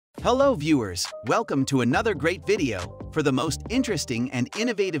Hello viewers, welcome to another great video for the most interesting and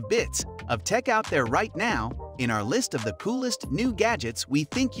innovative bits of tech out there right now in our list of the coolest new gadgets we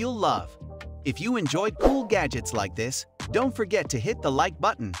think you'll love. If you enjoyed cool gadgets like this, don't forget to hit the like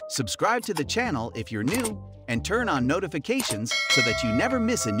button, subscribe to the channel if you're new, and turn on notifications so that you never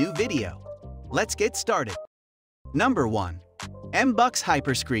miss a new video. Let's get started. Number 1. Mbux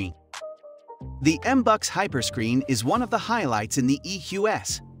Hyperscreen. The Mbux Hyperscreen is one of the highlights in the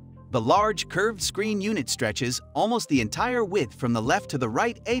EQS. The large, curved screen unit stretches almost the entire width from the left to the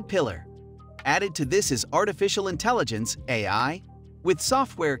right A-pillar. Added to this is artificial intelligence, AI. With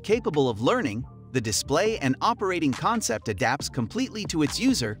software capable of learning, the display and operating concept adapts completely to its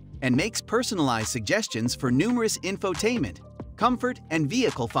user and makes personalized suggestions for numerous infotainment, comfort, and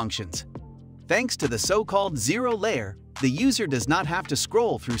vehicle functions. Thanks to the so-called zero layer, the user does not have to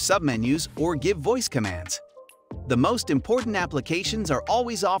scroll through submenus or give voice commands. The most important applications are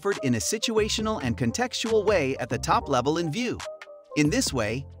always offered in a situational and contextual way at the top level in view. In this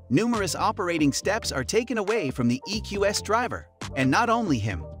way, numerous operating steps are taken away from the EQS driver, and not only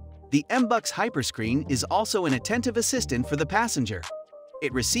him. The Mbux Hyperscreen is also an attentive assistant for the passenger.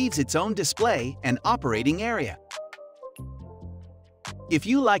 It receives its own display and operating area. If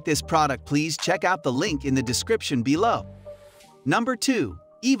you like this product, please check out the link in the description below. Number 2.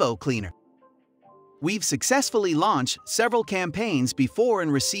 Evo Cleaner. We've successfully launched several campaigns before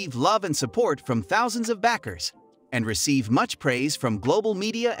and received love and support from thousands of backers, and received much praise from global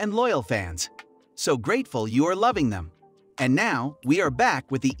media and loyal fans. So grateful you are loving them. And now, we are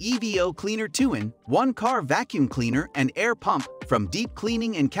back with the Evo Cleaner 2-in-1 car vacuum cleaner and air pump. From deep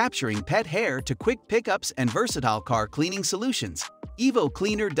cleaning and capturing pet hair to quick pickups and versatile car cleaning solutions, Evo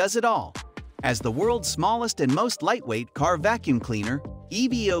Cleaner does it all. As the world's smallest and most lightweight car vacuum cleaner,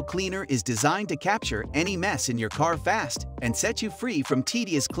 Evo Cleaner is designed to capture any mess in your car fast and set you free from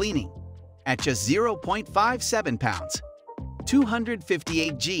tedious cleaning. At just 0.57 pounds,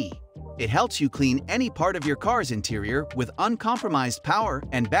 258 G, it helps you clean any part of your car's interior with uncompromised power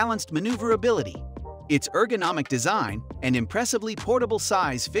and balanced maneuverability. Its ergonomic design and impressively portable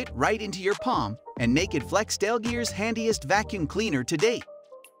size fit right into your palm and make it FlexStailGear's handiest vacuum cleaner to date.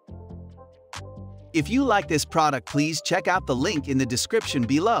 If you like this product, please check out the link in the description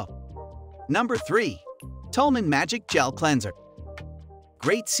below. Number 3. TULMAN Magic Gel Cleanser.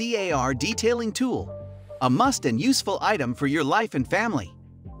 Great CAR detailing tool. A must and useful item for your life and family.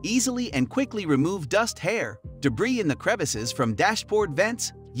 Easily and quickly remove dust, hair, debris in the crevices from dashboard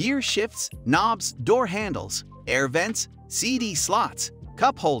vents, gear shifts, knobs, door handles, air vents, CD slots,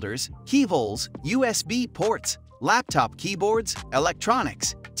 cup holders, keyholes, USB ports, laptop keyboards,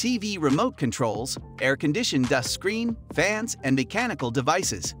 electronics, TV remote controls, air-conditioned dust screen, fans, and mechanical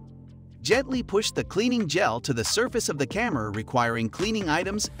devices. Gently push the cleaning gel to the surface of the camera requiring cleaning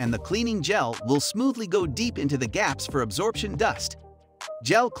items, and the cleaning gel will smoothly go deep into the gaps for absorption dust.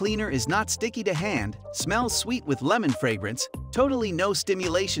 Gel cleaner is not sticky to hand, smells sweet with lemon fragrance, totally no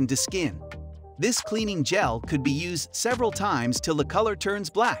stimulation to skin. This cleaning gel could be used several times till the color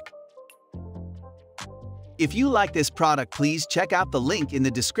turns black. If you like this product, please check out the link in the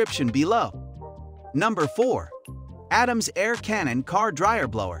description below. Number 4. Adams Air Cannon Car Dryer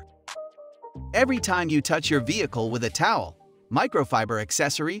Blower. Every time you touch your vehicle with a towel, microfiber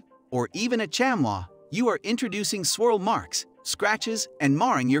accessory, or even a chamois, you are introducing swirl marks, scratches, and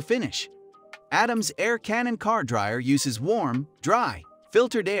marring your finish. Adams Air Cannon Car Dryer uses warm, dry,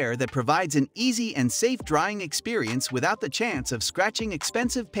 filtered air that provides an easy and safe drying experience without the chance of scratching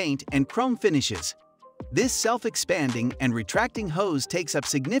expensive paint and chrome finishes. This self-expanding and retracting hose takes up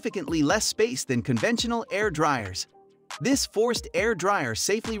significantly less space than conventional air dryers. This forced air dryer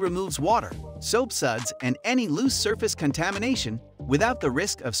safely removes water, soap suds, and any loose surface contamination without the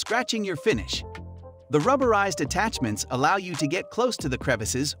risk of scratching your finish. The rubberized attachments allow you to get close to the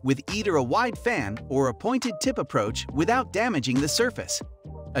crevices with either a wide fan or a pointed tip approach without damaging the surface.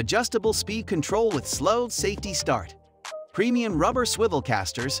 Adjustable speed control with slow safety start. Premium rubber swivel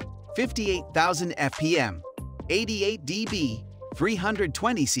casters, 58,000 FPM, 88 dB,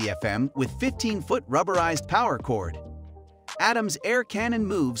 320 CFM with 15-foot rubberized power cord. Adams Air Cannon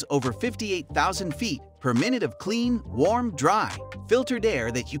moves over 58,000 feet per minute of clean, warm, dry, filtered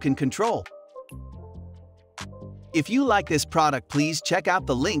air that you can control. If you like this product, please check out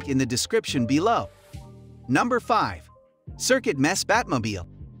the link in the description below. Number 5. CircuitMess Batmobile.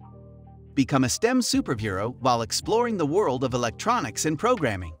 Become a STEM superhero while exploring the world of electronics and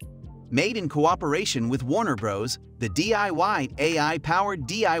programming. Made in cooperation with Warner Bros., the DIY AI-powered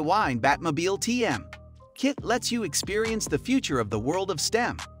DIY Batmobile TM kit lets you experience the future of the world of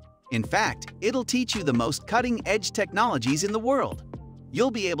STEM. In fact, it'll teach you the most cutting-edge technologies in the world.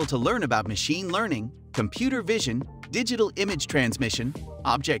 You'll be able to learn about machine learning, computer vision, digital image transmission,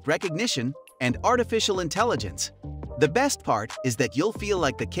 object recognition, and artificial intelligence. The best part is that you'll feel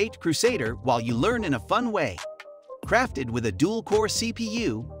like the Caped Crusader while you learn in a fun way. Crafted with a dual-core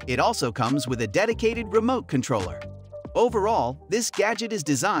CPU, it also comes with a dedicated remote controller. Overall, this gadget is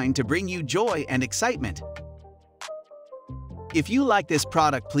designed to bring you joy and excitement. If you like this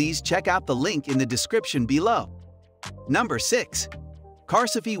product, please check out the link in the description below. Number 6.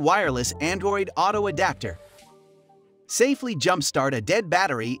 Carsifi Wireless Android Auto Adapter. Safely jumpstart a dead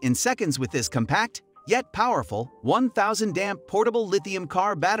battery in seconds with this compact, yet powerful 1000 amp portable lithium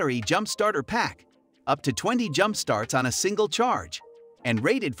car battery jump starter pack, up to 20 jump starts on a single charge, and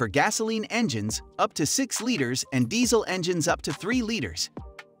rated for gasoline engines up to 6 liters and diesel engines up to 3 liters.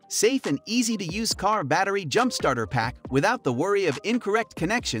 Safe and easy to use car battery jump starter pack without the worry of incorrect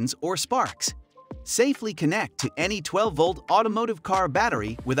connections or sparks. Safely connect to any 12-volt automotive car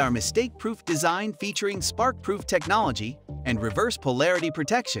battery with our mistake-proof design featuring spark-proof technology and reverse polarity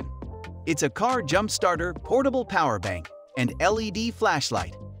protection. It's a car jump starter, portable power bank, and LED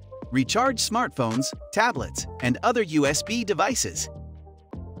flashlight. Recharge smartphones, tablets, and other USB devices.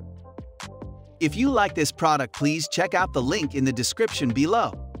 If you like this product, please check out the link in the description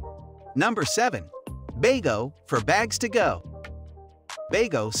below. Number 7. BAGO for bags to go.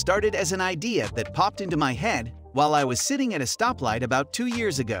 BAGO started as an idea that popped into my head while I was sitting at a stoplight about 2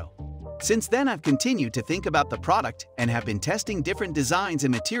 years ago. Since then, I've continued to think about the product and have been testing different designs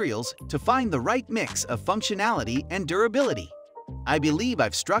and materials to find the right mix of functionality and durability. I believe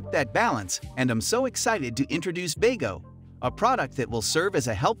I've struck that balance, and I'm so excited to introduce BAGO, a product that will serve as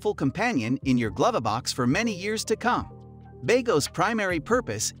a helpful companion in your glove box for many years to come. BAGO's primary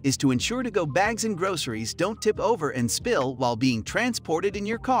purpose is to ensure to-go bags and groceries don't tip over and spill while being transported in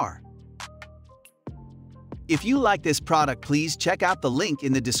your car. If you like this product, please check out the link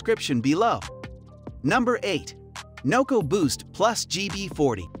in the description below. Number 8. NOCO Boost Plus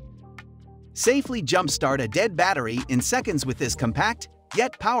GB40. Safely jumpstart a dead battery in seconds with this compact,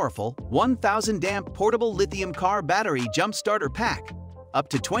 yet powerful 1000 amp portable lithium car battery jump starter pack, up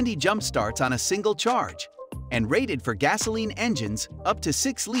to 20 jump starts on a single charge, and rated for gasoline engines up to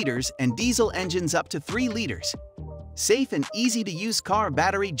 6 liters and diesel engines up to 3 liters. Safe and easy to use car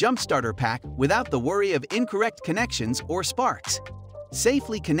battery jump starter pack without the worry of incorrect connections or sparks.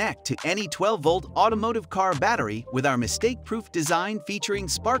 Safely connect to any 12-volt automotive car battery with our mistake-proof design featuring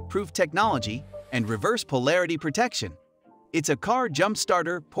spark-proof technology and reverse polarity protection. It's a car jump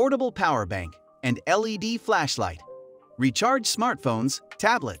starter, portable power bank, and LED flashlight. Recharge smartphones,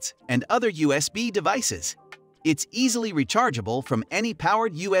 tablets, and other USB devices. It's easily rechargeable from any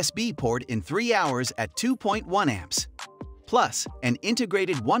powered USB port in 3 hours at 2.1 amps. Plus, an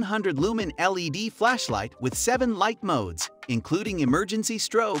integrated 100-lumen LED flashlight with 7 light modes, including emergency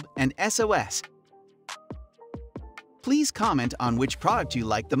strobe and SOS. Please comment on which product you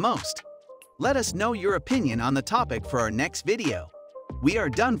like the most. Let us know your opinion on the topic for our next video. We are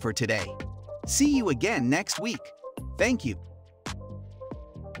done for today. See you again next week. Thank you.